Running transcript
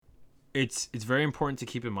it's very important to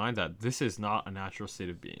keep in mind that this is not a natural state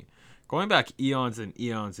of being. Going back eons and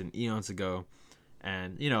eons and eons ago,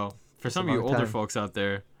 and for It's a some of you long older time. folks out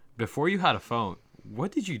there, before you had a phone,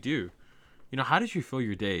 what did you do? How did you fill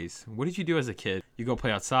your days? What did you do as a kid? You go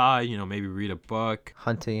play outside, maybe read a book.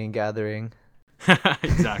 Hunting and gathering.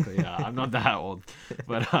 Exactly. Yeah, I'm not that old,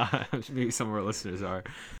 but maybe some of our listeners are.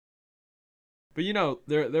 But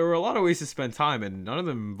there were a lot of ways to spend time, and none of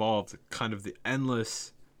them involved kind of the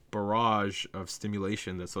endless barrage of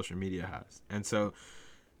stimulation that social media has. And so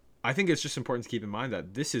I think it's just important to keep in mind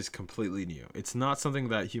that this is completely new. It's not something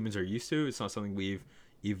that humans are used to. It's not something we've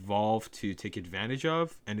evolved to take advantage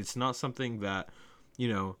of, and it's not something that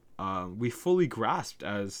we fully grasped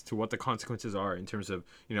as to what the consequences are in terms of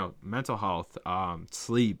mental health,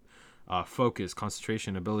 sleep, focus,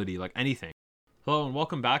 concentration, ability, like anything. Hello and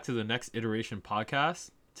welcome back to the Next Iteration podcast.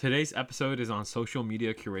 Today's episode is on social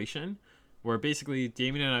media curation, where basically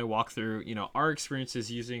Damien and I walk through, our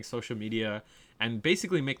experiences using social media and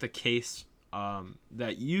basically make the case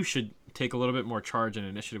that you should take a little bit more charge and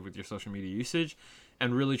initiative with your social media usage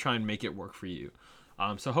and really try and make it work for you.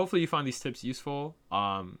 So hopefully you find these tips useful.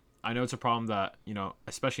 I know it's a problem that,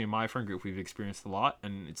 especially in my friend group, we've experienced a lot,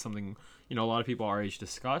 and it's something, a lot of people our age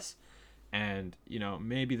discuss. And,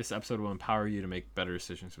 maybe this episode will empower you to make better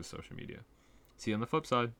decisions with social media. See you on the flip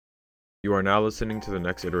side. You are now listening to the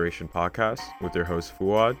Next Iteration podcast with your hosts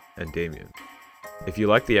Fuad and Damien. If you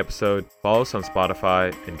like the episode, follow us on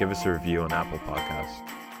Spotify and give us a review on Apple Podcasts.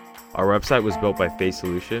 Our website was built by Face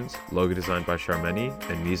Solutions, logo designed by Charmeni,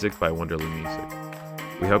 and music by Wonderly Music.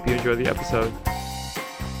 We hope you enjoy the episode.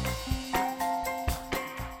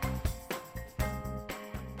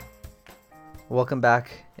 Welcome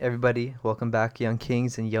back, everybody. Welcome back, young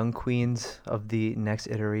kings and young queens of the Next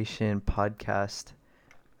Iteration podcast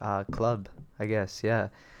club, I guess. Yeah.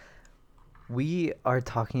 We are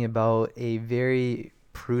talking about a very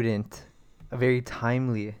prudent, a very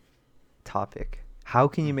timely topic. How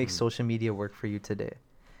can you make social media work for you today?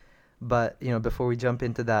 But, before we jump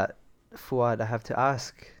into that, Fuad, I have to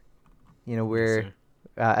ask, we're Yes,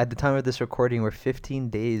 at the time of this recording, we're 15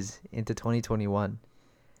 days into 2021.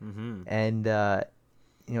 And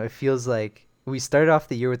it feels like we started off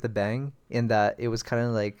the year with a bang in that it was kind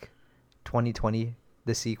of like 2020,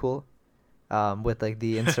 the sequel, with like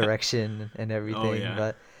the insurrection and everything. Oh, yeah.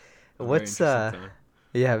 But A very what's interesting time.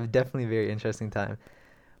 yeah, definitely very interesting time.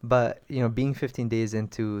 But being 15 days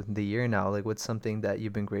into the year now, like what's something that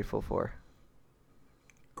you've been grateful for?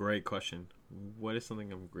 Great question. What is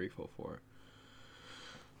something I'm grateful for?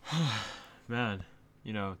 Man,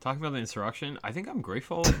 talking about the insurrection, I think I'm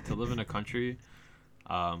grateful to live in a country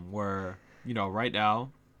where, right now,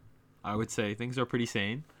 I would say things are pretty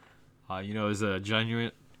sane. There's a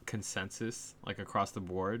genuine consensus, like across the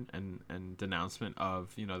board, and denouncement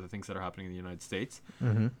of, the things that are happening in the United States.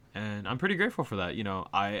 Mm-hmm. And I'm pretty grateful for that.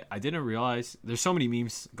 I didn't realize there's so many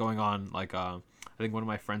memes going on. Like, I think one of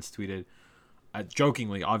my friends tweeted,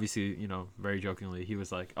 jokingly, obviously, very jokingly, he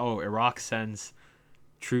was like, "Oh, Iraq sends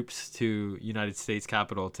troops to United States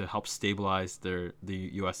Capitol to help stabilize the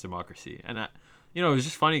U.S. democracy." And it was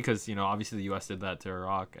just funny because obviously the U.S. did that to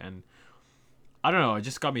Iraq, and I don't know, it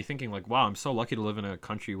just got me thinking like, wow, I'm so lucky to live in a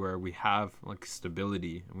country where we have like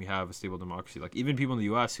stability and we have a stable democracy. Like even people in the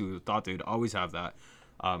U.S. who thought they'd always have that,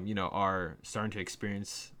 are starting to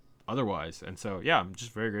experience otherwise. And so yeah, I'm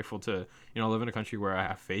just very grateful to live in a country where I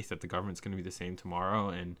have faith that the government's going to be the same tomorrow,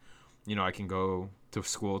 and I can go to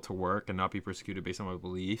school, to work, and not be persecuted based on my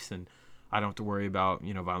beliefs, and I don't have to worry about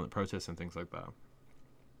violent protests and things like that.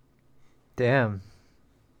 Damn.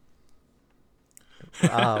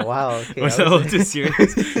 Wow. Okay. Was that a little too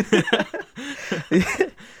serious?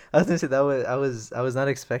 I was gonna say I was not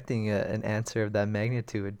expecting an answer of that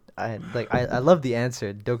magnitude. I love the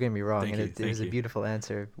answer. Don't get me wrong, Thank and you, it was a thank you. beautiful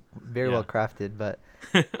answer, very Yeah. well crafted. But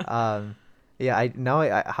yeah, I don't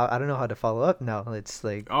know how to follow up now. It's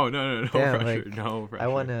like, Oh no damn, pressure, like no pressure.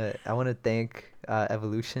 I wanna thank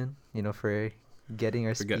evolution, for getting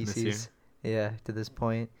our For getting us here. species, yeah, to this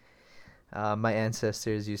point. My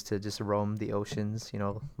ancestors used to just roam the oceans.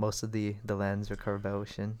 Most of the lands are covered by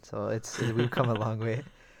ocean, so we've come a long way.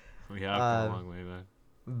 We have come a Um, long way, man.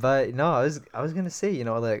 but no, I was gonna say,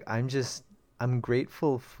 like I'm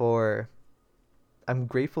grateful for I'm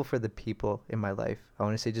grateful for the people in my life. I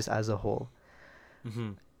want to say just as a whole.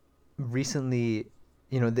 Mm-hmm. Recently,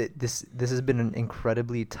 this has been an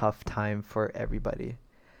incredibly tough time for everybody,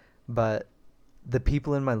 but the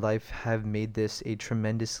people in my life have made this a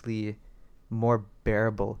tremendously more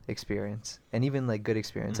bearable experience, and even like good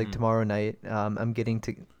experience. Like Mm-hmm. tomorrow night, I'm getting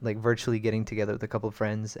to like virtually getting together with a couple of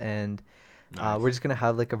friends, and Nice. We're just gonna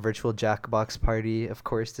have like a virtual Jackbox party. Of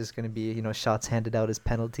course, there's gonna be shots handed out as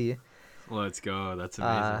penalty. Let's go. That's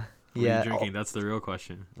amazing. Uh, What are yeah. you drinking? That's the real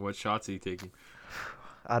question. What shots are you taking?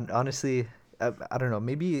 Honestly, I don't know.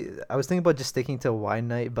 Maybe I was thinking about just sticking to wine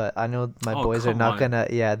night, but I know my Oh, boys are come not on. gonna.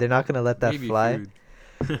 Yeah, they're not gonna let that Maybe fly.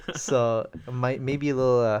 food. So maybe a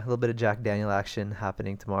little bit of Jack Daniel action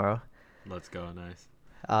happening tomorrow. Let's go. Nice.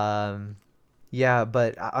 Yeah,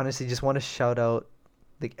 but I honestly just want to shout out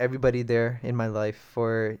like everybody there in my life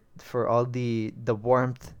for all the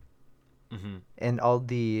warmth Mm-hmm. and all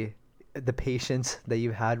the patience that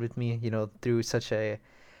you've had with me, through such a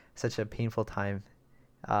painful time.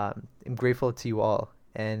 I'm grateful to you all,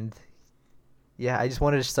 and yeah, I just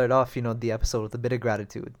wanted to start off, the episode with a bit of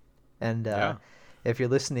gratitude. And Yeah. if you're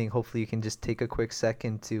listening, hopefully you can just take a quick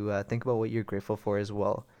second to think about what you're grateful for as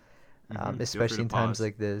well, Mm-hmm. Feel free especially to in times pause.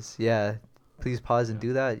 like this. Yeah, please pause and Yeah.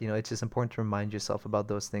 do that. It's just important to remind yourself about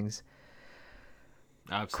those things.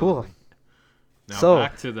 Absolutely. Now So-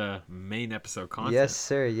 back to the main episode content. Yes,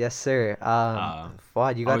 sir. Yes, sir.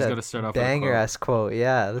 Fuad, you I got was a gonna start off with a banger quote. ass quote.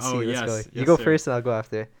 Yeah, let's Oh, see. Let's yes, go. yes, You go sir. first, and I'll go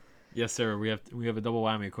after. Yes, sir. We have a double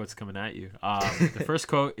whammy of quotes coming at you. The first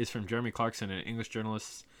quote is from Jeremy Clarkson, an English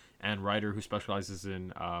journalist and writer who specializes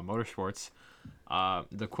in motorsports.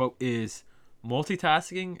 The quote is,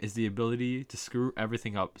 "Multitasking is the ability to screw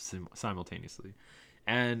everything up simultaneously."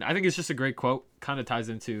 And I think it's just a great quote. Kind of ties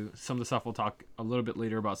into some of the stuff we'll talk a little bit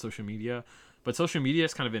later about social media. But social media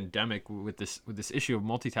is kind of endemic with this issue of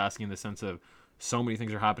multitasking, in the sense of so many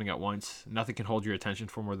things are happening at once. Nothing can hold your attention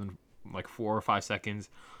for more than like 4 or 5 seconds.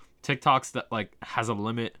 TikTok's that like has a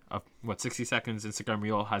limit of 60 seconds. Instagram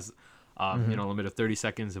Reel has a limit of 30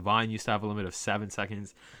 seconds. Vine used to have a limit of 7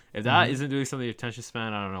 seconds. If that isn't doing something to your attention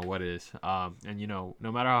span, I don't know what is. And no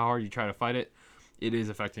matter how hard you try to fight it, it is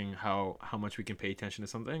affecting how much we can pay attention to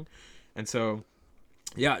something. And so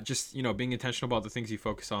yeah, just being intentional about the things you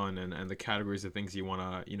focus on, and the categories of things you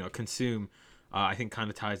want to consume, I think kind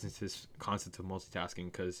of ties into this concept of multitasking,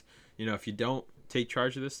 because if you don't take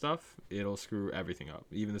charge of this stuff, it'll screw everything up,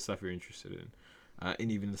 even the stuff you're interested in,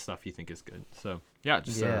 and even the stuff you think is good. So yeah,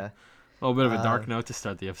 just a little bit of a dark note to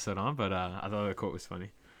start the episode on, but I thought the quote was funny.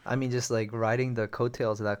 I mean, just like riding the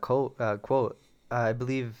coattails of that quote. I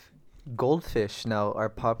believe goldfish now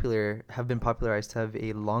have been popularized to have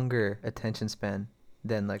a longer attention span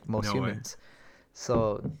than like most No way. humans.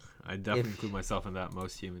 So I definitely If- include myself in that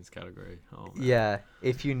most humans category. Oh, man. yeah,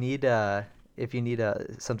 if you need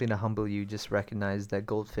something to humble you, just recognize that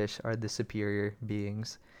goldfish are the superior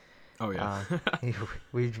beings. Oh yeah.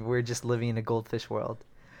 We're just living in a goldfish world.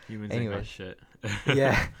 Humans anyway. ain't got shit.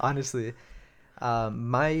 Yeah, honestly.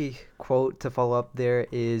 My quote to follow up there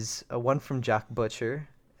is one from Jack Butcher,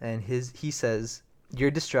 and he says, "Your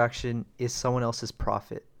distraction is someone else's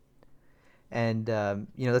profit." And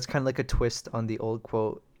that's kind of like a twist on the old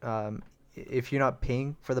quote. If you're not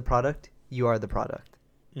paying for the product, you are the product.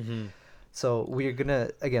 Mm-hmm. So we're gonna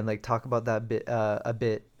again like talk about that a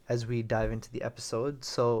bit as we dive into the episode.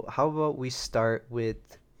 So how about we'll start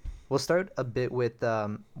a bit with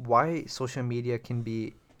why social media can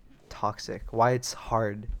be toxic, why it's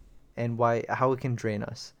hard, and how it can drain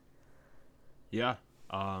us. Yeah,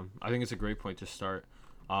 I think it's a great point to start.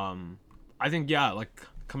 I think like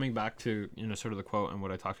coming back to sort of the quote and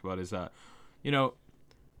what I talked about is that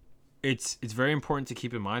it's very important to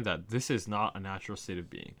keep in mind that this is not a natural state of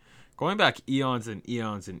being. Going back eons and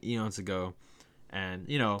eons and eons ago, and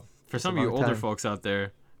for It's some a of you long older time. folks out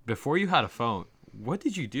there, before you had a phone, what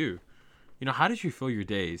did you do? How did you fill your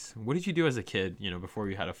days? What did you do as a kid? Before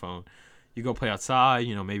you had a phone, you go play outside.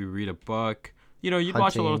 Maybe read a book. You'd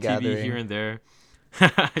watch a Hunting little and TV gathering. here and there.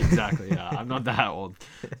 Exactly. Yeah, I'm not that old,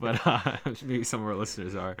 but maybe some of our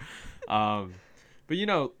listeners are. But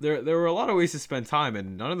there were a lot of ways to spend time,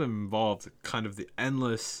 and none of them involved kind of the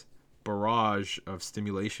endless barrage of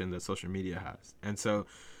stimulation that social media has. And so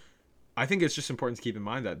I think it's just important to keep in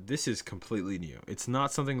mind that this is completely new. It's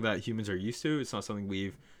not something that humans are used to. It's not something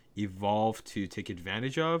we've evolved to take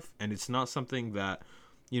advantage of, and it's not something that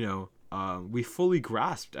we fully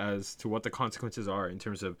grasped as to what the consequences are in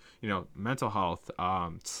terms of mental health,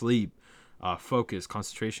 sleep, focus,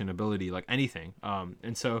 concentration, ability, like anything.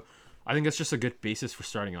 And so I think that's just a good basis for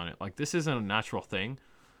starting on it. Like, this isn't a natural thing.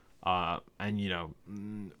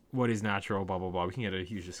 And what is natural, blah blah blah, we can get a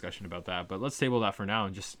huge discussion about that, but let's table that for now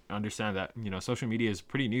and just understand that social media is a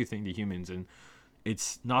pretty new thing to humans, and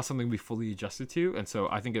it's not something we fully adjusted to. And so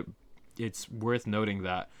I think it's worth noting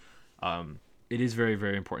that it is very,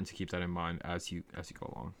 very important to keep that in mind as you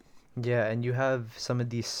go along. Yeah, and you have some of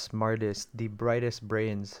the smartest, the brightest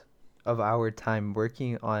brains of our time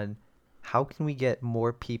working on how can we get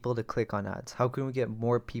more people to click on ads? How can we get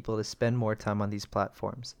more people to spend more time on these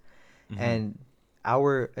platforms? Mm-hmm. And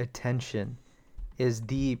our attention is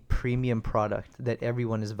the premium product that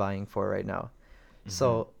everyone is vying for right now.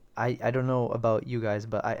 So I don't know about you guys,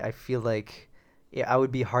 but I feel like I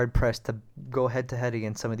would be hard pressed to go head to head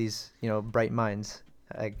against some of these, bright minds.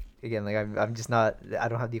 Again, like I'm just not, I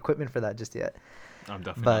don't have the equipment for that just yet. I'm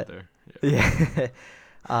definitely But not there.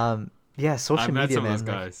 Yeah. Yeah, social I met media, some man. of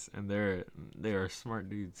those guys, and they are smart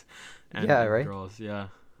dudes. And, Yeah, and right? girls, yeah.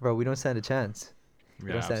 Bro, we don't stand a chance.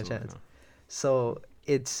 Yeah, don't stand a absolutely chance. So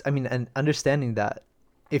and understanding that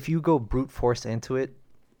if you go brute force into it,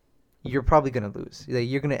 you're probably gonna lose. Like,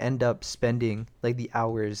 you're gonna end up spending like the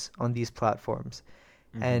hours on these platforms,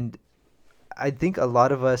 not. and I think a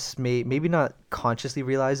lot of us maybe not consciously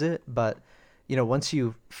realize it, but once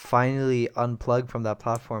you finally unplug from that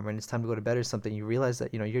platform and it's time to go to bed or something, you realize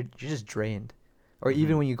that you're just drained. Or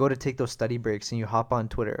even when you go to take those study breaks and you hop on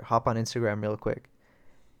Twitter, hop on Instagram real quick,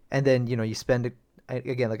 and then you spend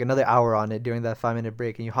again like another hour on it during that 5 minute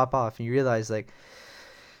break, and you hop off and you realize like,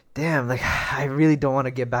 damn, like I really don't want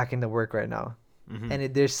to get back into work right now. Mm-hmm.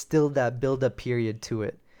 And there's still that build up period to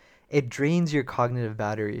it. It drains your cognitive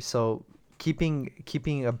battery. So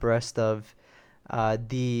keeping abreast of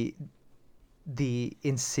the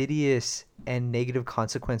insidious and negative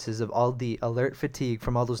consequences of all the alert fatigue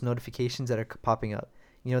from all those notifications that are popping up.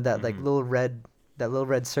 That like little red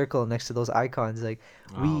circle next to those icons. Like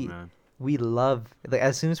Oh, we man. we love, like,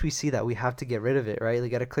 as soon as we see that, we have to get rid of it, right?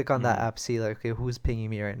 Like, gotta click on that app, see like, okay, who's pinging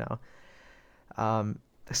me right now.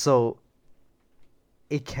 So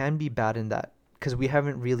it can be bad in that because we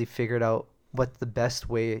haven't really figured out what the best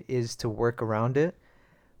way is to work around it.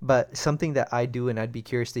 But something that I do, and I'd be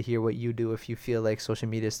curious to hear what you do if you feel like social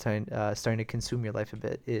media is starting to consume your life a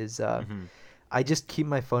bit, is I just keep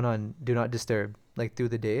my phone on do not disturb like through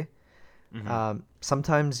the day.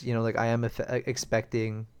 Sometimes like I am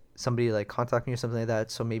expecting somebody to like contact me or something like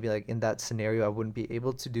that, so maybe like in that scenario I wouldn't be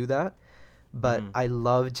able to do that. But I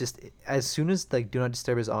love just as soon as like do not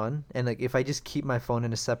disturb is on, and like if I just keep my phone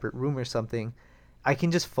in a separate room or something, I can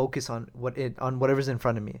just focus on whatever's in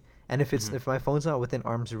front of me. And if my phone's not within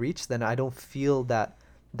arm's reach, then I don't feel that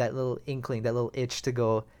little inkling, that little itch to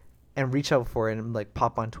go and reach out for it and like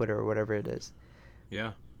pop on Twitter or whatever it is.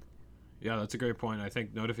 Yeah. Yeah, that's a great point. I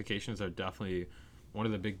think notifications are definitely one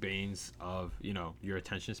of the big banes of, your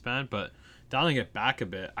attention span. But dialing it back a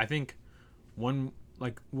bit, I think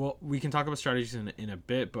we can talk about strategies in a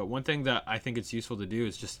bit, but one thing that I think it's useful to do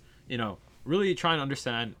is just, really try and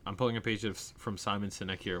understand. I'm pulling a page from Simon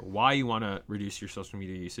Sinek here, why you want to reduce your social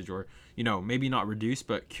media usage, or maybe not reduce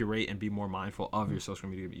but curate and be more mindful of your social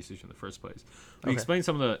media usage in the first place. We explain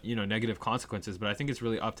some of the negative consequences, but I think it's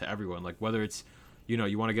really up to everyone, like whether it's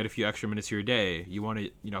you want to get a few extra minutes of your day, you want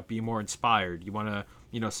to be more inspired, you want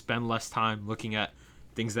to spend less time looking at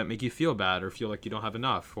things that make you feel bad or feel like you don't have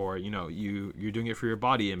enough, or you're doing it for your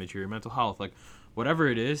body image or your mental health, like whatever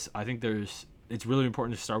it is. I think it's really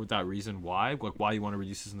important to start with that reason why, like why you want to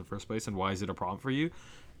reduce this in the first place, and why is it a problem for you,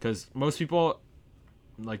 because most people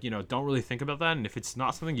don't really think about that. And if it's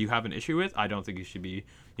not something you have an issue with, I don't think you should be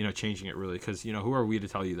changing it, really, because who are we to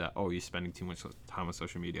tell you that, oh, you're spending too much time on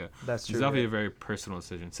social media? That's true. It's definitely a very personal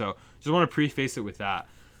decision. So just want to preface it with that.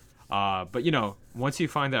 But once you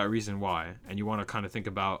find that reason why, and you want to kind of think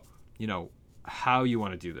about how you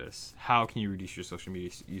want to do this, how can you reduce your social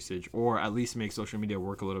media usage, or at least make social media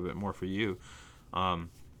work a little bit more for you, I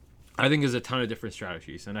think there's a ton of different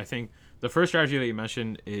strategies. And I think the first strategy that you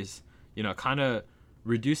mentioned is kind of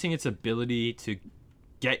reducing its ability to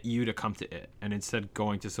get you to come to it, and instead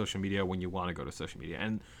going to social media when you want to go to social media.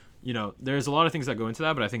 And there's a lot of things that go into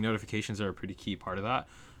that, but I think notifications are a pretty key part of that.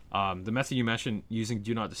 The method you mentioned, using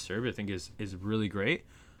do not disturb, I think is really great.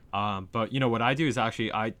 But what I do is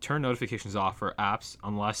actually I turn notifications off for apps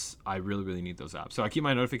unless I really, really need those apps. So I keep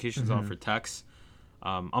my notifications on for texts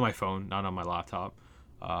on my phone, not on my laptop.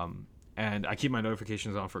 And I keep my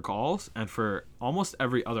notifications on for calls, and for almost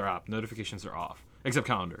every other app, notifications are off, except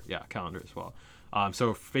Calendar. Yeah, Calendar as well.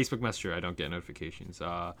 So Facebook Messenger, I don't get notifications.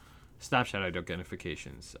 Snapchat, I don't get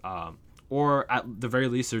notifications. Or at the very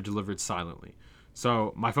least, they're delivered silently.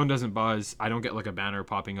 So my phone doesn't buzz. I don't get like a banner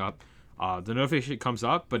popping up. The notification comes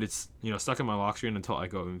up, but it's stuck in my lock screen until I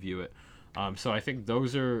go and view it. So I think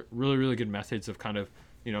those are really, really good methods of kind of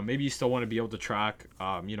maybe you still want to be able to track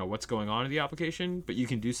what's going on in the application, but you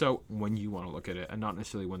can do so when you want to look at it and not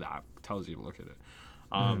necessarily when the app tells you to look at it.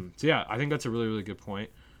 So yeah, I think that's a really, really good point.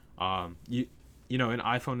 In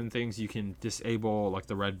iPhone and things, you can disable like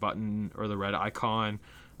the red button or the red icon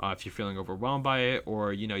if you're feeling overwhelmed by it,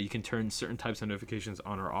 or you can turn certain types of notifications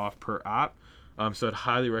on or off per app. So I'd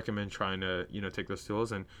highly recommend trying to, take those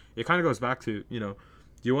tools. And it kind of goes back to, do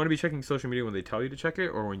you want to be checking social media when they tell you to check it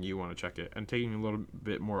or when you want to check it? And taking a little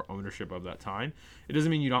bit more ownership of that time. It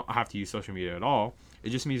doesn't mean you don't have to use social media at all. It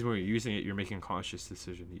just means when you're using it, you're making a conscious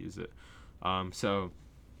decision to use it. So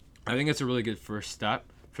I think it's a really good first step,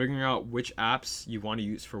 figuring out which apps you want to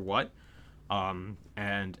use for what.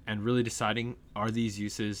 And really deciding, are these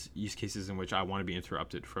use cases in which I want to be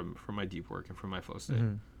interrupted from my deep work and from my flow state.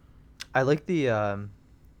 Mm-hmm. I like the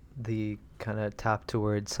kind of tap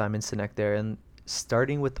towards Simon Sinek there, and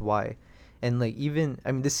starting with why. And like, even,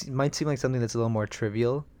 I mean, this might seem like something that's a little more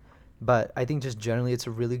trivial, but I think just generally it's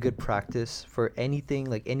a really good practice for anything,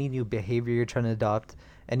 like any new behavior you're trying to adopt,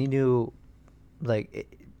 any new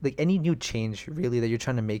any new change really that you're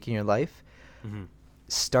trying to make in your life. Mm-hmm.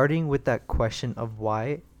 Starting with that question of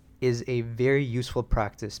why is a very useful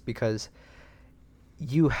practice, because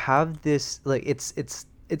you have this, like, it's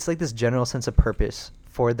like this general sense of purpose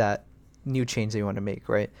for that new change that you want to make,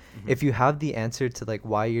 right? Mm-hmm. If you have the answer to like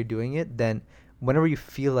why you're doing it, then whenever you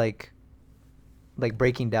feel like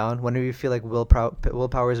breaking down, whenever you feel like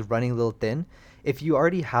willpower is running a little thin, if you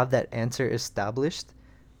already have that answer established,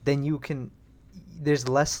 then there's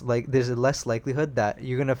a less likelihood that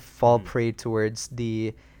you're gonna fall prey towards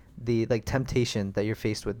the like temptation that you're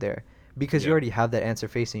faced with there, because you already have that answer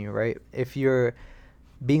facing you, right? If you're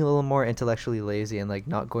being a little more intellectually lazy and like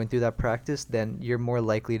not going through that practice, then you're more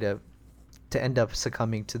likely to end up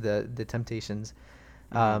succumbing to the temptations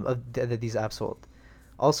that these apps hold.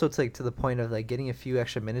 Also, it's like to the point of like getting a few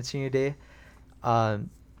extra minutes in your day.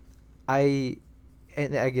 I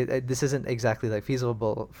get this isn't exactly like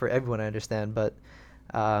feasible for everyone, I understand, but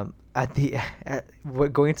going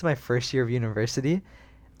into my first year of university,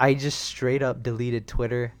 I just straight up deleted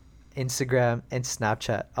Twitter, Instagram, and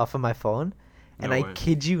Snapchat off of my phone. And I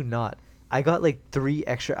kid you not, I got like 3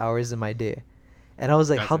 extra hours in my day. And I was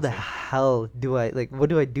like, That's how insane. the hell do I, like, what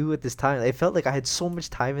do I do with this time? It felt like I had so much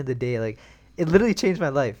time in the day. Like, it literally changed my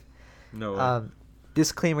life. No way.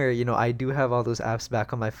 Disclaimer, I do have all those apps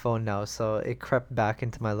back on my phone now, so it crept back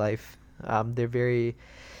into my life. They're very,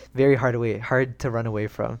 very hard to run away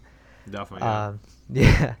from. Definitely, yeah.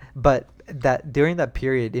 Yeah, but during that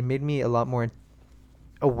period, it made me a lot more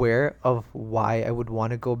aware of why I would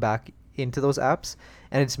want to go back into those apps,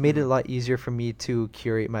 and it's made it a lot easier for me to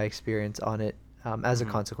curate my experience on it as a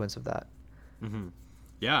consequence of that. Mm-hmm.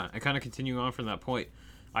 Yeah, and kind of continuing on from that point,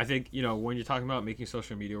 I think, when you're talking about making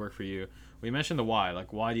social media work for you, we mentioned the why.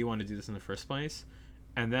 Like, why do you want to do this in the first place?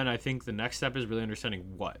 And then I think the next step is really understanding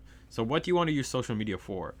what. So what do you want to use social media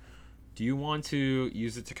for? Do you want to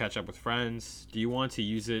use it to catch up with friends? Do you want to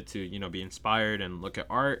use it to, be inspired and look at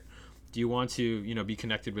art? Do you want to, be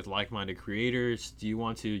connected with like-minded creators? Do you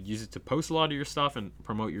want to use it to post a lot of your stuff and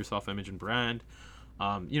promote your self-image and brand?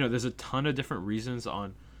 There's a ton of different reasons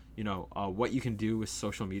on, what you can do with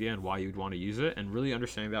social media and why you'd want to use it. And really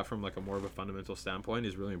understanding that from like a more of a fundamental standpoint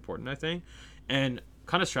is really important, I think. And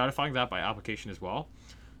kind of stratifying that by application as well.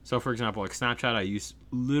 So for example, like Snapchat, I use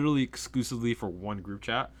literally exclusively for one group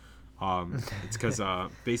chat. It's because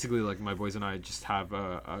basically like my boys and I just have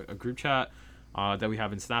a group chat that we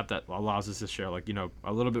have in Snap that allows us to share like,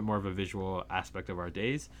 a little bit more of a visual aspect of our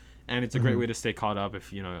days. And it's a great way to stay caught up if,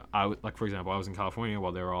 for example, I was in California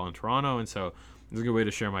while they were all in Toronto. And so it's a good way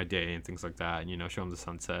to share my day and things like that. And, show them the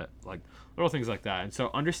sunset, like little things like that. And so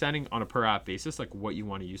understanding on a per app basis, like what you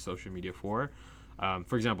want to use social media for.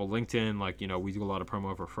 For example, LinkedIn, like, we do a lot of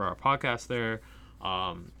promo for our podcast there.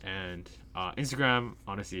 And Instagram,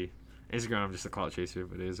 honestly, Instagram, I'm just a clout chaser,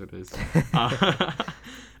 but it is what it is.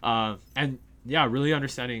 And yeah, really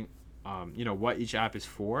understanding, what each app is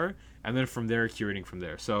for, and then from there, curating from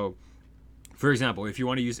there. So, for example, if you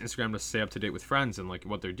want to use Instagram to stay up to date with friends and like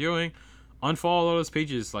what they're doing, unfollow all those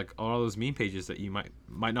pages, like all those meme pages that you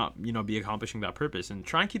might not, be accomplishing that purpose, and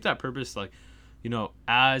try and keep that purpose like,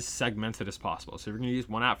 as segmented as possible. So if you're going to use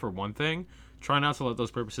one app for one thing, try not to let those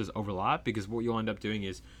purposes overlap, because what you'll end up doing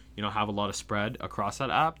is, have a lot of spread across that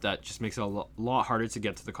app that just makes it a lot harder to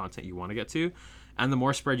get to the content you want to get to. And the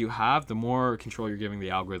more spread you have, the more control you're giving the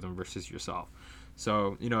algorithm versus yourself.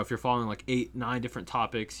 So, if you're following like 8-9 different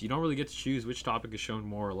topics, you don't really get to choose which topic is shown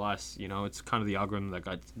more or less. It's kind of the algorithm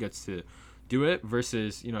that gets to do it,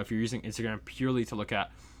 versus, if you're using Instagram purely to look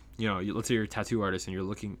at, let's say you're a tattoo artist and you're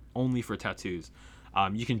looking only for tattoos.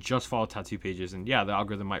 You can just follow tattoo pages, and yeah, the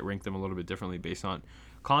algorithm might rank them a little bit differently based on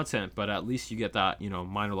content, but at least you get that,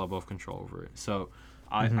 minor level of control over it. So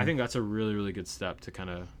I think that's a really, really good step to kind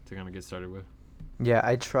of get started with. Yeah,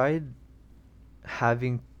 I tried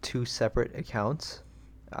having 2 separate accounts.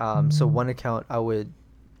 So one account I would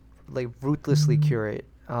like ruthlessly curate.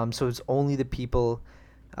 So it's only the people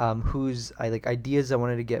whose I like ideas I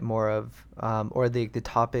wanted to get more of, or the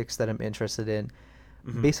topics that I'm interested in.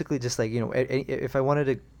 Mhm. Basically, just like, if I wanted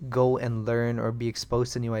to go and learn or be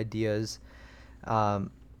exposed to new ideas,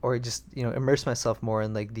 or just immerse myself more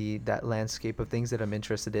in like the that landscape of things that I'm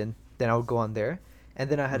interested in, then I would go on there. And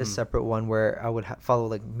then I had a Mhm. separate one where I would follow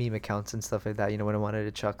like meme accounts and stuff like that, when I wanted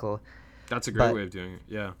to chuckle. That's a great But way of doing it.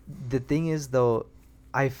 Yeah. the thing is, though,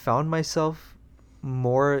 I found myself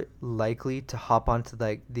more likely to hop onto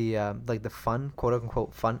like the fun, quote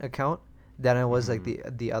unquote fun account than I was like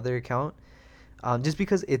Mhm. the other account, just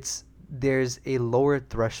because there's a lower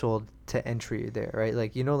threshold to entry there, right?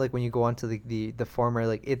 Like, like when you go onto the former,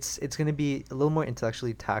 like it's gonna be a little more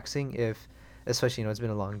intellectually taxing, if especially, it's been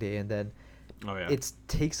a long day, and then Oh yeah. it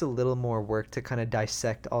takes a little more work to kind of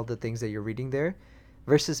dissect all the things that you're reading there,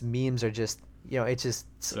 versus memes are just, it's just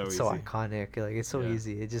So so easy. iconic. Like, it's so Yeah.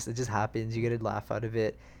 easy. It just happens. You get a laugh out of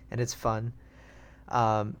it, and it's fun.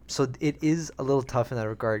 So it is a little tough in that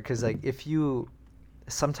regard, because like, if you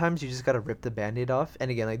sometimes you just gotta rip the band-aid off.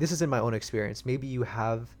 And again, like, this is in my own experience. Maybe you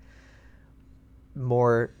have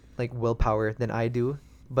more like willpower than I do,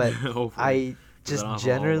 but Hopefully, I because I just don't have a whole lot of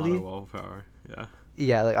generally, willpower. Yeah.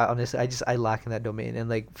 yeah, like, honestly, I lack in that domain. And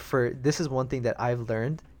like, for this is one thing that I've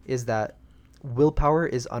learned, is that willpower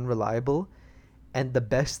is unreliable, and the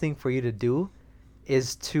best thing for you to do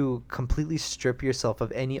is to completely strip yourself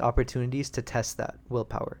of any opportunities to test that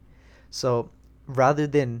willpower. So rather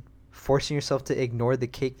than forcing yourself to ignore the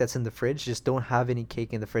cake that's in the fridge, just don't have any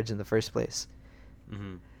cake in the fridge in the first place.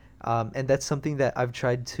 Mhm. And that's something that I've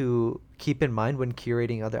tried to keep in mind when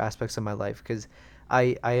curating other aspects of my life, because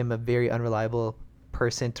I am a very unreliable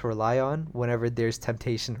person to rely on whenever there's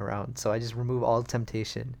temptation around. So I just remove all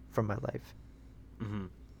temptation from my life. Mhm.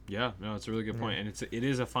 Yeah. No, it's a really good Yeah. point, and it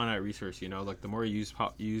is a finite resource. Like the more you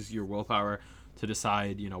use your willpower to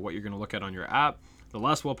decide, what you're gonna look at on your app, the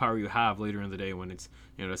less willpower you have later in the day when it's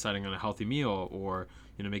deciding on a healthy meal, or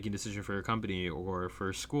making a decision for your company or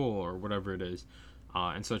for school or whatever it is.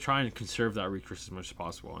 And so try and conserve that resource as much as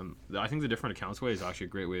possible. And I think the different accounts way is actually a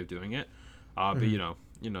great way of doing it. But Hmm.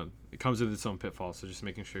 it comes with its own pitfalls. So just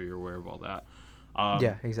making sure you're aware of all that. Yeah,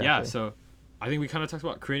 Yeah. exactly. So I think we kind of talked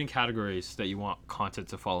about creating categories that you want content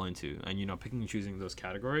to fall into, and picking and choosing those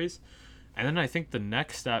categories. And then I think the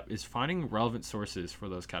next step is finding relevant sources for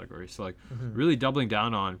those categories. So like Hmm. really doubling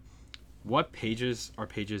down on what pages are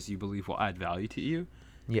pages you believe will add value to you,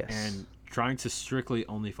 Yes. and trying to strictly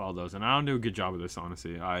only follow those. And I don't do a good job of this,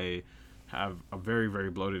 honestly. I have a very, very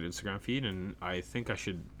bloated Instagram feed, and I think I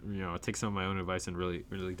should, take some of my own advice and really,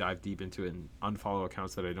 really dive deep into it and unfollow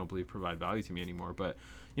accounts that I don't believe provide value to me anymore. But,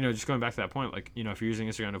 just going back to that point, like, if you're using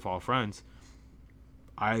Instagram to follow friends,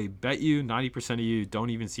 I bet you 90% of you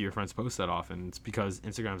don't even see your friends post that often. It's because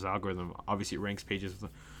Instagram's algorithm obviously ranks pages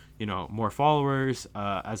with, more followers,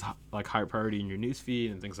 as like higher priority in your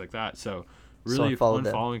newsfeed and things like that. So So really unfollow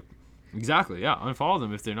them. unfollowing, exactly, yeah, unfollow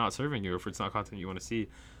them if they're not serving you or if it's not content you want to see.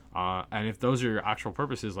 And if those are your actual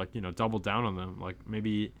purposes, like, double down on them. Like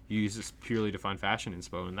maybe you use this purely to find fashion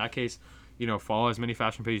inspo. In that case, follow as many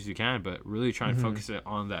fashion pages as you can, but really try and Hmm. focus it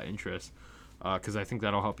on that interest, because I think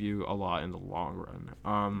that'll help you a lot in the long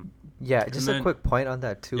run. Yeah, And just a then, quick point on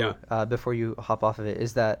that yeah. too, before you hop off of it,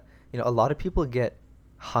 is that a lot of people get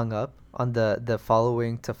hung up on the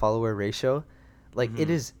following to follower ratio. Like, it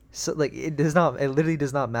Hmm. is so, like, it literally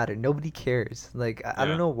does not matter. Nobody cares. Like, I don't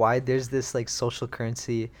Yeah. know why there's this like social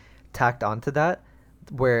currency tacked onto that,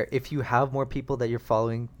 where if you have more people that you're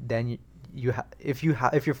following, then if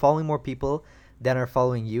you're following more people than are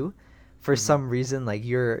following you, for Hmm. some reason, like,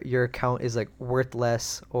 your account is like worth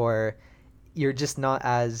less, or you're just not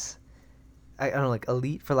as, I don't know, like,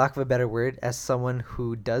 elite, for lack of a better word, as someone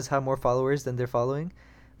who does have more followers than they're following.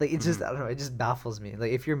 Like, it just, Hmm. I don't know, it just baffles me.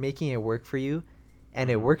 Like, if you're making it work for you, and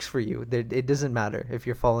it Hmm. works for you, it doesn't matter if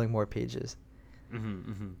you're following more pages.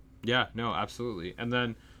 Hmm. Yeah, no, absolutely. And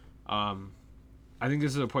then, um, I think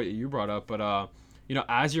this is a point that you brought up, but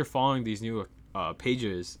as you're following these new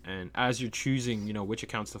pages and as you're choosing, which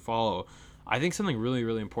accounts to follow, I think something really,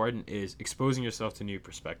 really important is exposing yourself to new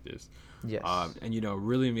perspectives, Yes. and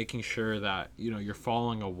really making sure that you're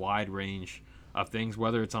following a wide range of things,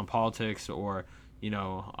 whether it's on politics or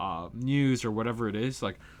news or whatever it is.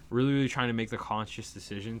 Like really, really trying to make the conscious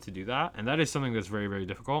decision to do that, and that is something that's very, very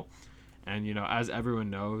difficult. And as everyone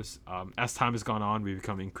knows, as time has gone on, we've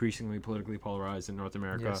become increasingly politically polarized in North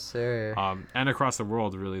America, Yes, sir. and across the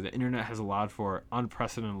world. Really, the internet has allowed for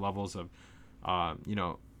unprecedented levels of, um, you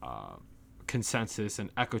know, uh, consensus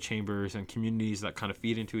and echo chambers and communities that kind of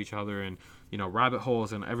feed into each other, and rabbit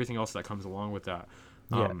holes and everything else that comes along with that.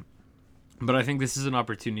 Yeah. Um, but I think this is an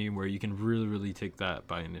opportunity where you can really, really take that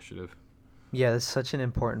by initiative. Yeah, that's such an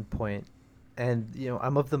important point. And,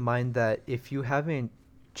 I'm of the mind that if you haven't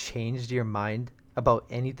changed your mind about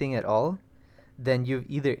anything at all, then you've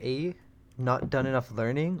either A, not done enough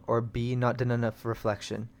learning, or B, not done enough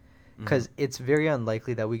reflection. Hmm. Because it's very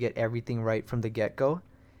unlikely that we get everything right from the get-go.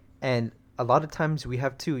 And a lot of times we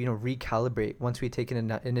have to, recalibrate once we take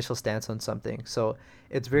an initial stance on something. So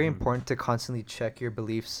it's very Hmm. important to constantly check your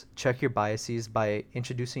beliefs, check your biases by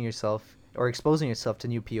introducing yourself or exposing yourself to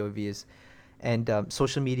new POVs. And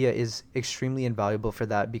social media is extremely invaluable for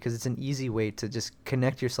that because it's an easy way to just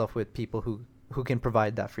connect yourself with people who can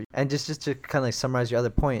provide that for you. And just to kind of like summarize your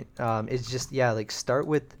other point, it's just, yeah, like start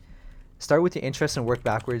with your interest and work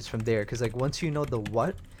backwards from there. Because like once you know the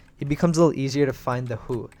what, it becomes a little easier to find the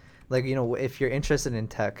who. Like, if you're interested in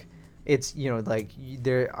tech, it's,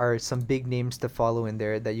 there are some big names to follow in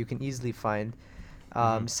there that you can easily find.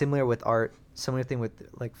 Hmm. Similar with art, similar thing with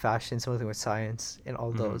like fashion, similar thing with science, and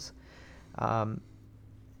all Hmm. those. um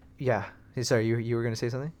yeah. Hey, sorry, you were gonna say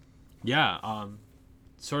something. Yeah.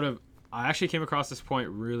 Sort of. I actually came across this point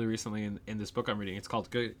really recently in this book I'm reading. It's called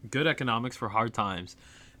Good Economics for Hard Times.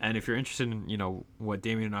 And if you're interested in, what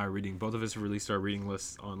Damien and I are reading, both of us released our reading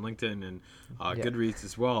lists on LinkedIn and Yeah. Goodreads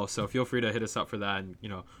as well. So feel free to hit us up for that. And,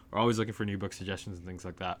 we're always looking for new book suggestions and things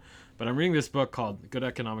like that. But I'm reading this book called Good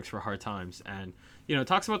Economics for Hard Times. And, it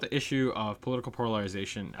talks about the issue of political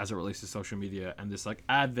polarization as it relates to social media and this like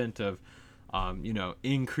advent of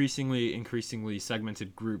increasingly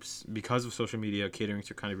segmented groups because of social media catering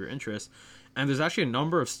to kind of your interests. And there's actually a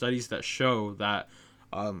number of studies that show that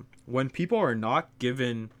when people are not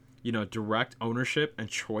given, direct ownership and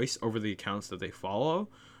choice over the accounts that they follow,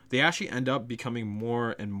 they actually end up becoming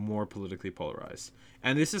more and more politically polarized.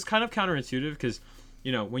 And this is kind of counterintuitive because,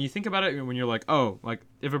 when you think about it, when you're like, oh, like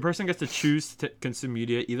if a person gets to choose to consume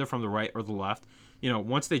media either from the right or the left,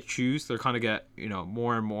 once they choose, they're kind of get,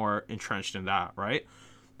 more and more entrenched in that, right?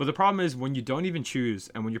 But the problem is when you don't even choose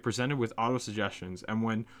and when you're presented with auto suggestions and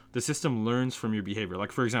when the system learns from your behavior,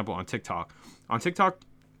 like for example, on TikTok,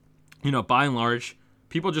 by and large,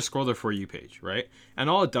 people just scroll their For You page, right? And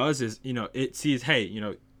all it does is, it sees, hey,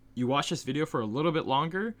 you watch this video for a little bit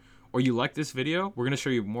longer or you like this video, we're going to show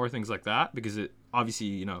you more things like that because it obviously,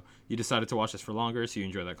 you decided to watch this for longer, so you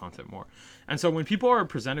enjoy that content more. And so when people are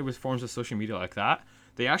presented with forms of social media like that,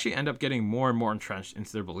 they actually end up getting more and more entrenched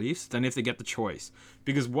into their beliefs than if they get the choice.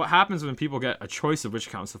 Because what happens when people get a choice of which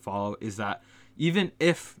accounts to follow is that even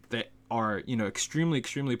if they are,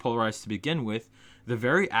 extremely polarized to begin with, the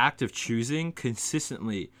very act of choosing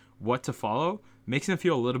consistently what to follow makes them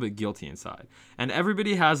feel a little bit guilty inside. And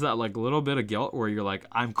everybody has that like little bit of guilt where you're like,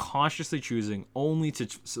 I'm consciously choosing only to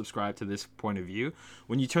subscribe to this point of view.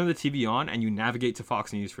 When you turn the TV on and you navigate to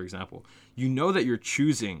Fox News, for example, you know that you're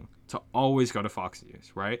choosing to always go to Fox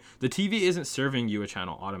News, right? The TV isn't serving you a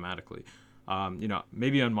channel automatically.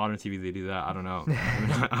 Maybe on modern TV they do that. I don't know.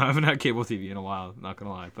 I haven't had cable TV in a while, not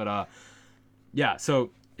gonna lie. But yeah,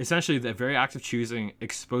 so essentially the very act of choosing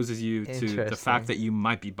exposes you to the fact Interesting. that you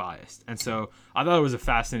might be biased. And so I thought it was a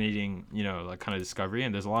fascinating, like kind of discovery.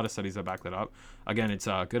 And there's a lot of studies that back that up. Again, it's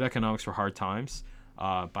Good Economics for Hard Times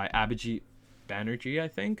by Abhijit Banerjee, I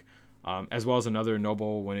think, as well as another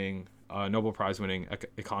Nobel Prize winning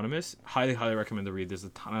economist. Highly recommend the read. There's a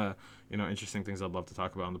ton of, interesting things I'd love to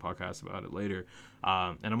talk about on the podcast about it later.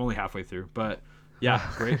 And I'm only halfway through, but yeah,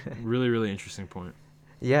 great. Really interesting point.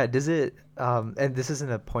 Yeah, does it and this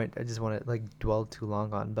isn't a point I just want to like dwell too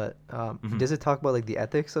long on, but Hmm. does it talk about like the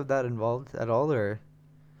ethics of that involved at all, or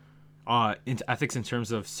Into ethics in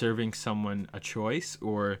terms of serving someone a choice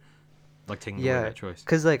or like taking away yeah, that choice.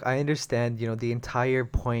 cuz like I understand, the entire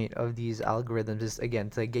point of these algorithms is again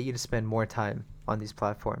to like, get you to spend more time on these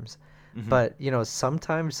platforms. Hmm. But,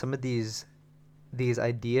 sometimes some of these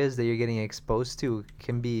ideas that you're getting exposed to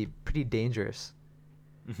can be pretty dangerous.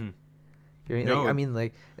 Hmm. Like, I No, mean,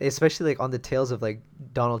 like, especially like on the tails of like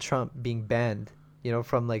Donald Trump being banned,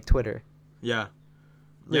 from like Twitter. yeah,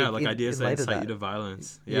 yeah, Like like ideas in that light of incite you that. to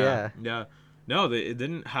violence. Yeah, Yeah. yeah. No, it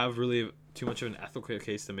didn't have really too much of an ethical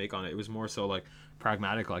case to make on it. It was more so like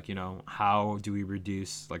pragmatic, like how do we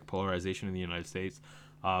reduce like polarization in the United States?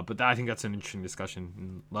 But I think that's an interesting discussion.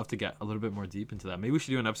 And love to get a little bit more deep into that. Maybe we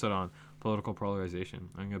should do an episode on political polarization.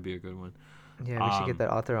 I think that'd be a good one. Yeah, we should get Um,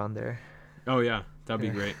 that author on there. oh yeah, that'd be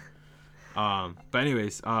Yeah. great. But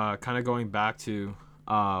anyways, kind of going back to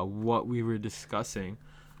what we were discussing.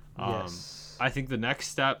 Um, Yes. I think the next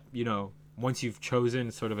step, once you've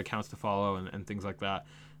chosen sort of accounts to follow and things like that,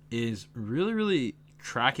 is really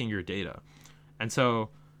tracking your data. And so,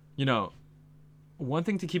 you know, one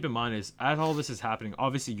thing to keep in mind is as all this is happening,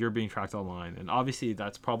 obviously you're being tracked online, and obviously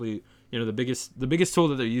that's probably the biggest tool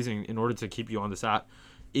that they're using in order to keep you on this app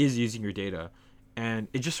is using your data, and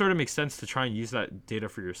it just sort of makes sense to try and use that data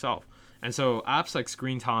for yourself. And so apps like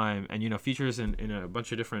Screen Time and, you know, features in a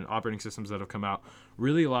bunch of different operating systems that have come out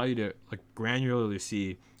really allow you to like granularly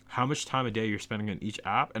see how much time a day you're spending on each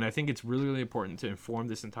app. And I think it's really, really important to inform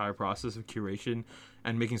this entire process of curation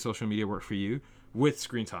and making social media work for you with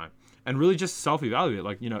Screen Time, and really just self-evaluate,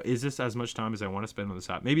 like, you know, is this as much time as I want to spend on this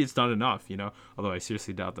app? Maybe it's not enough, you know, although I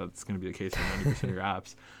seriously doubt that's going to be the case for 90% of your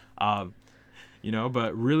apps. You know,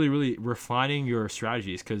 but really, really refining your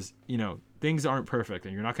strategies, because, you know, things aren't perfect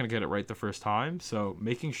and you're not going to get it right the first time. So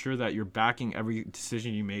making sure that you're backing every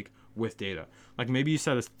decision you make with data. Like maybe you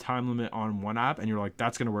set a time limit on one app and you're like,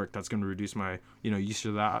 that's going to work. That's going to reduce my, you know, use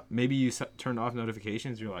of that. Maybe you turned off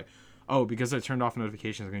notifications. You're like, oh, because I turned off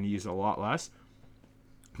notifications, I'm going to use a lot less.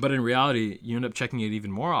 But in reality, you end up checking it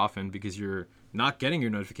even more often because you're not getting your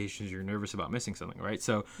notifications. You're nervous about missing something, right?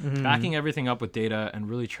 So backing everything up with data and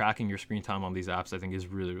really tracking your screen time on these apps, I think, is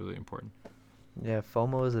really, really important. Yeah,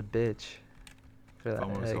 FOMO is a bitch.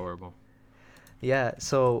 FOMO is horrible. Yeah,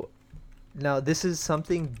 so now this is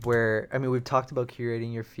something where, I mean, we've talked about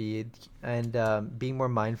curating your feed and being more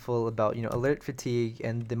mindful about, you know, alert fatigue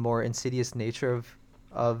and the more insidious nature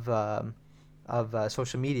of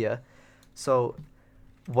social media. So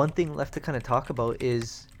one thing left to kind of talk about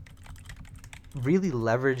is really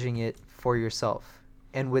leveraging it for yourself.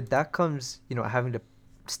 And with that comes, you know, having to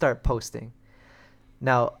start posting.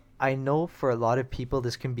 Now, I know for a lot of people,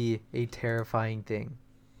 this can be a terrifying thing.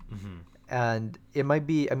 Mm-hmm. And it might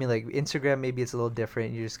be, I mean, like Instagram, maybe it's a little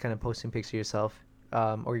different. You're just kind of posting pics of yourself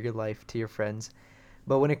or your life to your friends.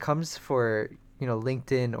 But when it comes for, you know,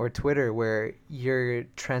 LinkedIn or Twitter, where you're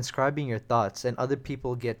transcribing your thoughts and other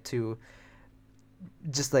people get to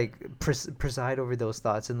just like preside over those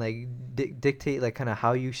thoughts and like dictate like kind of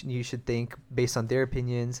how you should think based on their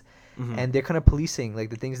opinions, and they're kind of policing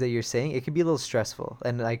like the things that you're saying, it can be a little stressful,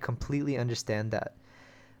 and I completely understand that.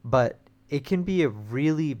 But it can be a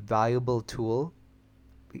really valuable tool,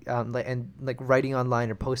 like writing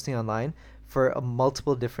online or posting online for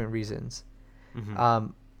multiple different reasons.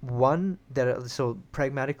 One that, so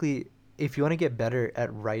pragmatically, if you want to get better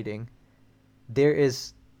at writing, there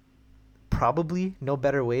is probably no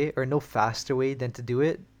better way or no faster way than to do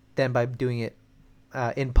it than by doing it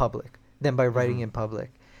in public, than by writing in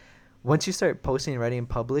public. Once you start posting and writing in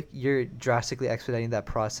public, you're drastically expediting that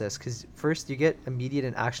process, because first you get immediate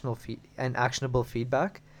and actionable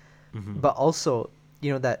feedback, but also,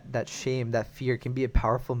 you know, that shame, that fear can be a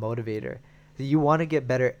powerful motivator. You want to get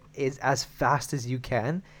better as fast as you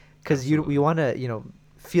can, because you want to, you know,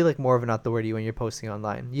 feel like more of an authority when you're posting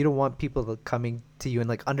online. You don't want people coming to you and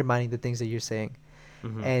like undermining the things that you're saying.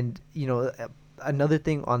 And, you know, another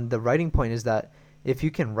thing on the writing point is that if you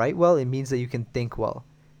can write well, it means that you can think well,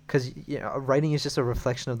 because, you know, writing is just a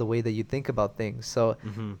reflection of the way that you think about things. So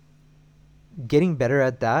getting better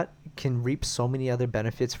at that can reap so many other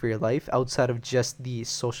benefits for your life outside of just the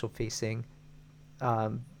social facing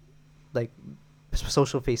aspect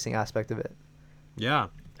of it. Yeah.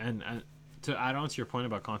 And to add on to your point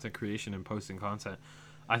about content creation and posting content,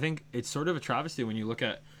 I think it's sort of a travesty when you look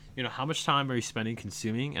at, you know, how much time are you spending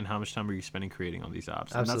consuming and how much time are you spending creating on these apps.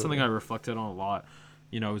 Absolutely. And that's something I reflected on a lot.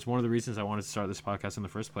 You know, it was one of the reasons I wanted to start this podcast in the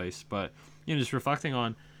first place. But, you know, just reflecting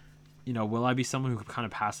on, you know, will I be someone who kind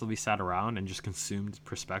of passively sat around and just consumed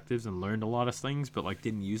perspectives and learned a lot of things, but like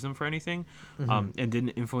didn't use them for anything, and didn't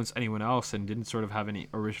influence anyone else and didn't sort of have any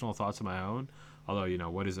original thoughts of my own? Although, you know,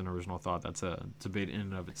 what is an original thought? That's a debate in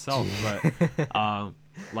and of itself. But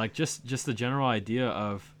like just the general idea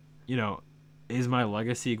of, you know, is my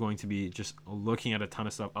legacy going to be just looking at a ton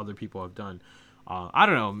of stuff other people have done? I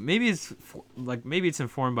don't know. Maybe it's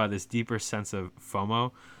informed by this deeper sense of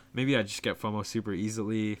FOMO. Maybe I just get FOMO super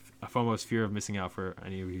easily. FOMO is fear of missing out, for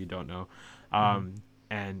any of you who don't know.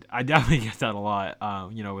 And I definitely get that a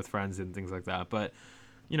lot, you know, with friends and things like that. But,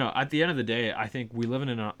 you know, at the end of the day, I think we live in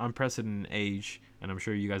an unprecedented age, and I'm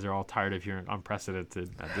sure you guys are all tired of hearing unprecedented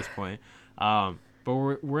at this point. But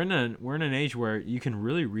we're in an age where you can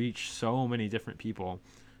really reach so many different people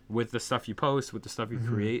with the stuff you post, with the stuff you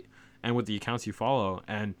create, and with the accounts you follow.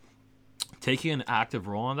 And taking an active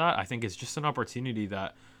role in that, I think, is just an opportunity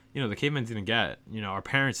that, you know, the cavemen didn't get, you know, our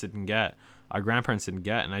parents didn't get, our grandparents didn't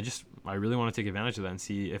get. And I really want to take advantage of that and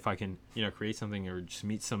see if I can, you know, create something or just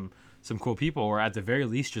meet some cool people, or at the very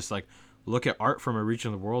least just like look at art from a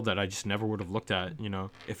region of the world that I just never would have looked at, you know,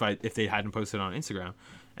 if they hadn't posted on Instagram.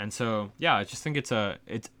 And so, yeah, I just think it's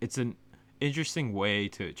an interesting way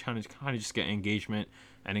to kind of just get engagement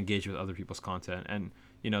and engage with other people's content. And,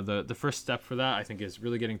 you know, the first step for that, I think, is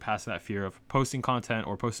really getting past that fear of posting content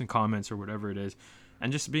or posting comments or whatever it is,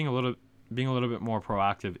 and just being a little bit more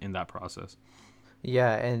proactive in that process.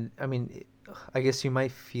 Yeah, and I mean, I guess you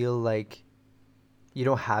might feel like you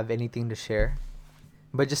don't have anything to share,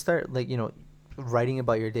 but just start like, writing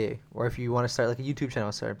about your day, or if you want to start like a YouTube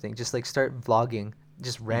channel sort of thing, just like start vlogging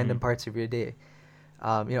just Mm-hmm. random parts of your day.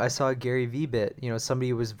 I saw a Gary Vee bit.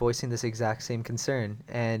 Somebody was voicing this exact same concern,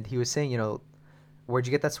 and he was saying, where'd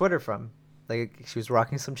you get that sweater from? Like she was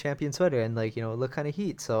rocking some Champion sweater, and like, it looked kind of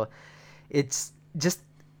heat. So it's just,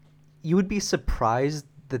 you would be surprised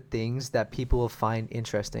the things that people will find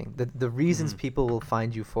interesting, the reasons Mm-hmm. people will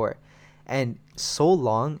find you for. And so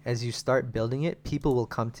long as you start building it, people will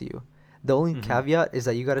come to you. The only Mm-hmm. caveat is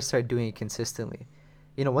that you got to start doing it consistently.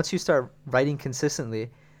 Once you start writing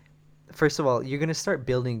consistently, first of all, you're going to start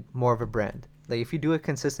building more of a brand. Like if you do it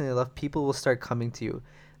consistently enough, people will start coming to you.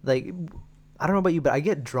 Like I don't know about you, but I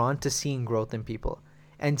get drawn to seeing growth in people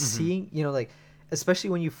and Mm-hmm. seeing, like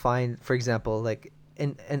especially when you find, for example, like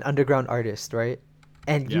an underground artist, right?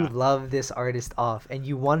 And you Yeah. love this artist off and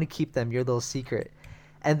you want to keep them your little secret.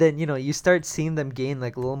 And then, you start seeing them gain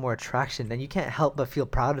like a little more traction and you can't help but feel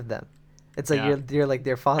proud of them. It's like Yeah. you're like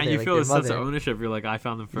their And father, you like feel their a sense of mother. ownership. You're like, I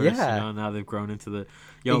found them first, Yeah, and now they've grown into the.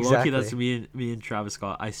 Yo, Loki, that's exactly. me and Travis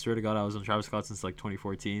Scott. I swear to God, I was on Travis Scott since like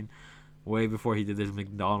 2014, way before he did this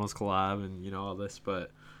McDonald's collab and all this.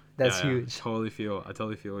 But That's yeah, huge. I totally feel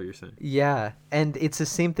what you're saying. Yeah, and it's the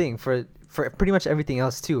same thing for pretty much everything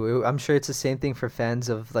else too. I'm sure it's the same thing for fans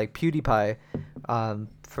of like PewDiePie,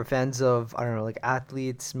 for fans of, I don't know, like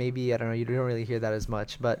athletes. Maybe, I don't know. You don't really hear that as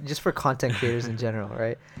much, but just for content creators in general,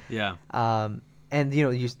 right? Yeah. And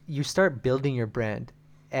you start building your brand,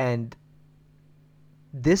 and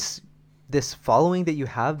this following that you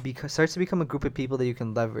have starts to become a group of people that you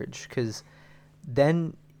can leverage, because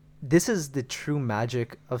then this is the true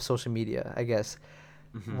magic of social media, I guess.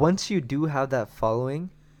 Mm-hmm. Once you do have that following,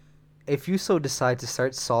 if you so decide to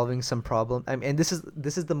start solving some problem, and this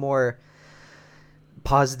is the more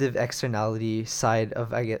positive externality side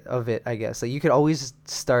of it, I guess. Like you could always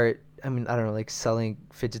start, I mean, I don't know, like selling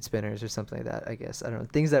fidget spinners or something like that, I guess. I don't know,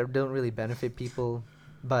 things that don't really benefit people,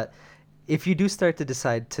 but if you do start to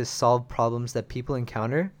decide to solve problems that people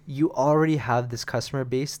encounter, you already have this customer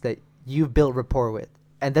base that you've built rapport with.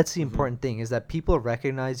 And that's the Mm-hmm. important thing, is that people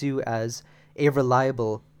recognize you as a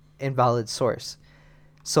reliable and valid source.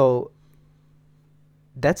 So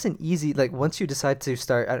that's an easy, like once you decide to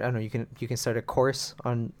start, I don't know, you can start a course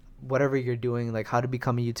on whatever you're doing, like how to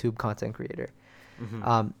become a YouTube content creator.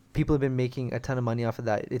 Mm-hmm. People have been making a ton of money off of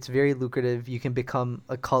that. It's very lucrative. You can become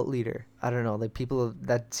a cult leader. I don't know, like people,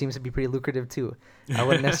 that seems to be pretty lucrative too. I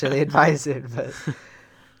wouldn't necessarily advise it, but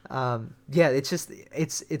yeah, it's just,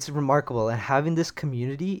 it's remarkable, and having this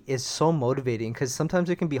community is so motivating, because sometimes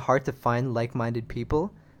it can be hard to find like-minded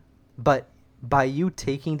people, but by you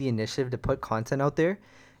taking the initiative to put content out there,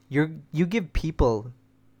 you give people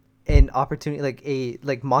an opportunity,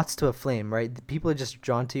 like moths to a flame, right? The people are just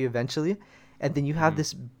drawn to you eventually, and then you have Mm-hmm.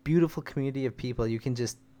 this beautiful community of people you can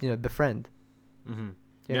just, befriend. Mm-hmm. You know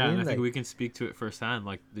what Yeah, I and mean? I think Like, we can speak to it firsthand.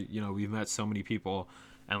 Like, we've met so many people,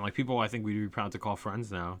 and like people I think we'd be proud to call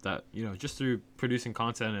friends now. That just through producing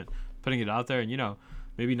content and putting it out there, and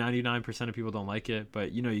maybe 99% of people don't like it,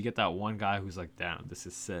 but you get that one guy who's like, "Damn, this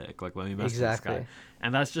is sick. Like, let me mess with this guy," exactly.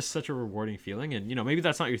 and that's just such a rewarding feeling. And maybe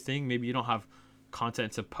that's not your thing. Maybe you don't have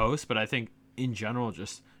content to post, but I think in general,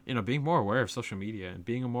 just being more aware of social media and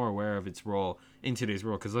being more aware of its role in today's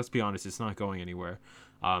world, because let's be honest, it's not going anywhere.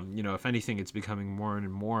 If anything, it's becoming more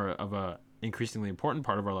and more of a increasingly important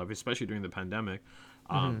part of our life, especially during the pandemic.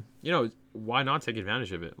 Hmm. Why not take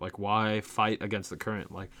advantage of it? Like, why fight against the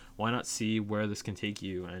current? Like, why not see where this can take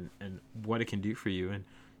you and what it can do for you, and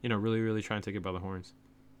really, really try and take it by the horns.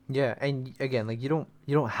 Yeah, and again, like you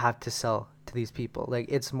don't have to sell to these people. Like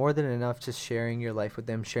it's more than enough just sharing your life with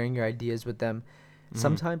them, sharing your ideas with them. Mm-hmm.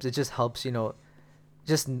 Sometimes it just helps,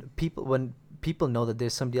 people, when people know that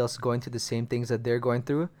there's somebody else going through the same things that they're going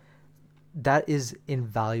through, that is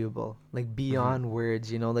invaluable, like Mm-hmm. beyond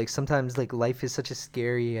words. Like sometimes like life is such a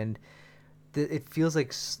scary, and it feels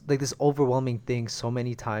like like this overwhelming thing so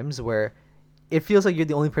many times, where it feels like you're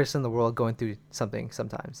the only person in the world going through something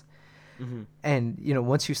sometimes. Mm-hmm. And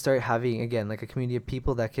once you start having, again, like a community of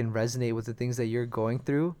people that can resonate with the things that you're going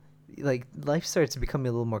through, like life starts becoming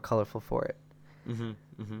a little more colorful for it. Mm-hmm.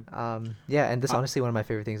 Mm-hmm. Yeah, and this Uh, honestly one of my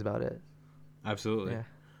favorite things about it. Absolutely. Yeah.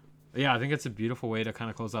 Yeah, I think it's a beautiful way to kind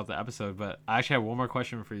of close out the episode. But I actually have one more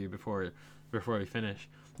question for you before we finish.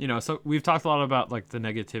 So we've talked a lot about like the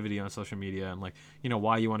negativity on social media and like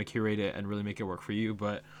why you want to curate it and really make it work for you.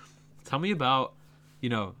 But tell me about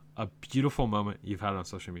a beautiful moment you've had on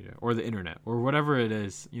social media or the internet or whatever it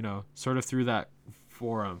is. Sort of through that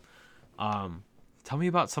forum. Um, tell me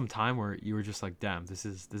about some time where you were just like, damn, this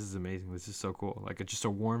is amazing. This is so cool. Like, it's just a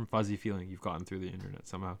warm, fuzzy feeling you've gotten through the internet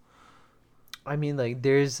somehow. I mean, like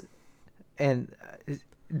and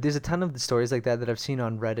there's a ton of the stories like that I've seen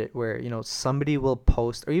on Reddit where, you know, somebody will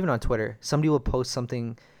post, or even on Twitter, somebody will post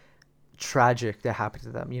something tragic that happened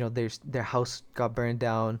to them. You know, their house got burned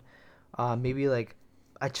down, maybe like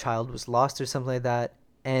a child was lost or something like that,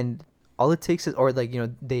 and all it takes is, or like, you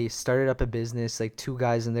know, they started up a business, like two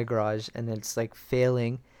guys in their garage, and then it's like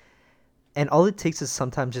failing, and all it takes is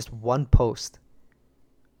sometimes just one post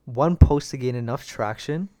to gain enough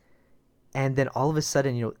traction, and then all of a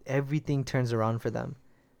sudden, you know, everything turns around for them.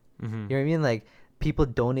 Mm-hmm. You know what I mean? Like, people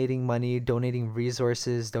donating money, donating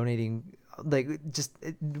resources, donating like just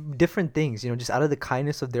different things, you know, just out of the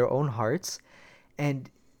kindness of their own hearts. And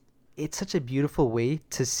it's such a beautiful way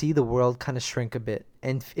to see the world kind of shrink a bit,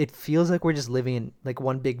 and it feels like we're just living in like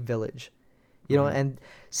one big village, you know. Mhm. And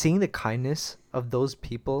seeing the kindness of those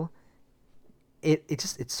people,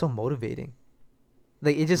 it's so motivating.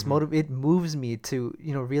 Like, it just Mhm. it moves me to,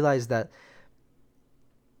 you know, realize that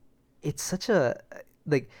it's such a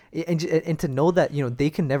like, and to know that, you know, they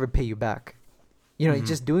can never pay you back, you know. Mhm.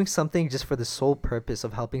 Just doing something just for the sole purpose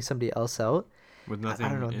of helping somebody else out. With I nothing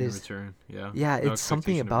don't know, in there's, return. Yeah. yeah, No it's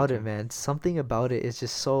something expectation of about it, return. man. Something about it is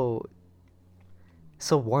just so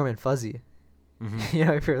warm and fuzzy. Mhm. You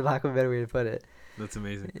know, for lack of a better way to put it. That's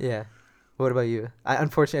amazing. Yeah. What about you?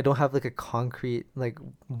 Unfortunately, I don't have like a concrete, like,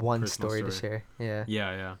 one Personal story to story. share.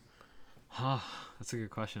 Yeah. Yeah. That's a good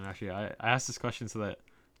question, actually. I asked this question so that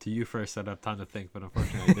to you first, I'd have time to think, but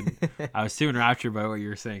unfortunately, I didn't. I was too enraptured by what you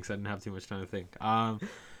were saying, so I didn't have too much time to think.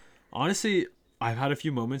 Honestly, I've had a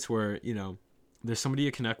few moments where, you know, there's somebody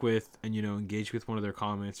you connect with and, you know, engage with one of their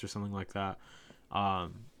comments or something like that.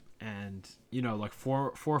 And, you know, like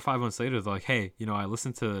four or 5 months later, they're like, hey, you know, I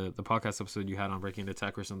listened to the podcast episode you had on Breaking into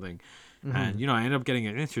Tech or something. And, you know, I ended up getting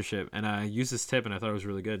an internship, and I used this tip and I thought it was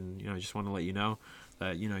really good. And, you know, I just want to let you know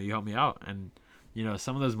that, you know, you helped me out. And, you know,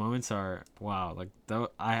 some of those moments are, wow, like,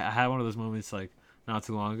 I had one of those moments like not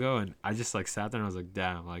too long ago, and I just like sat there and I was like,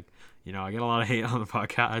 damn, like, you know, I get a lot of hate on the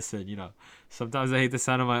podcast, and, you know, sometimes I hate the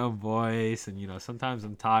sound of my own voice, and, you know, sometimes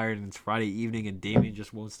I'm tired and it's Friday evening and Damien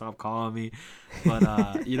just won't stop calling me.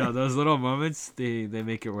 But you know, those little moments, they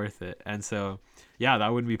make it worth it. And so, yeah,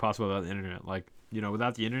 that wouldn't be possible without the internet. Like, you know,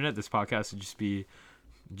 without the internet, this podcast would just be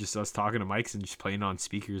just us talking to mics and just playing on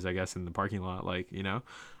speakers, I guess, in the parking lot, like, you know.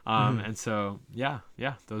 And so, yeah,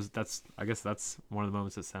 I guess that's one of the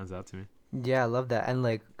moments that stands out to me. Yeah, I love that. And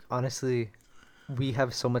like, honestly, we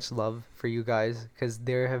have so much love for you guys, because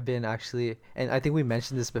there have been actually, and I think we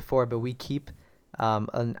mentioned this before, but we keep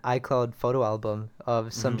an iCloud photo album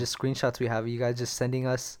of some Mhm. just screenshots we have. You guys just sending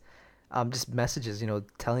us just messages, you know,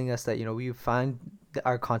 telling us that, you know, we find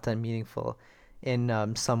our content meaningful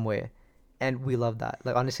in some way, and we love that.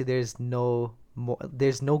 Like, honestly, there's no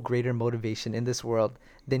greater motivation in this world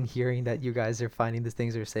than hearing that you guys are finding the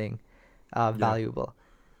things we're saying Yeah. valuable.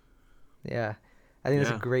 Yeah. I think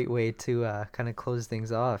that's a Yeah. great way to kind of close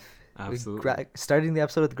things off. Absolutely. Starting the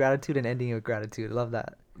episode with gratitude and ending it with gratitude. Love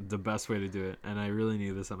that. The best way to do it. And I really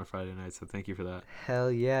need this on a Friday night, so thank you for that.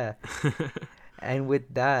 Hell yeah. And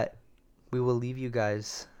with that, we will leave you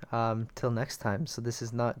guys till next time. So this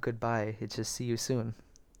is not goodbye. It's just see you soon.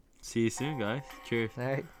 See you soon, guys. Cheers. All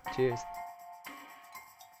right. Cheers.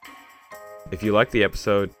 If you liked the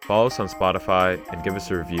episode, follow us on Spotify and give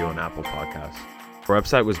us a review on Apple Podcasts. Our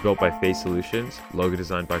website was built by Face Solutions, logo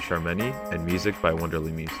designed by Charmeni, and music by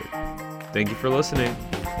Wonderly Music. Thank you for listening.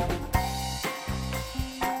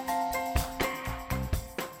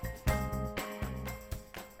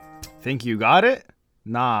 Think you got it?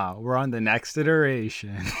 Nah, we're on the next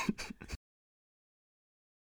iteration.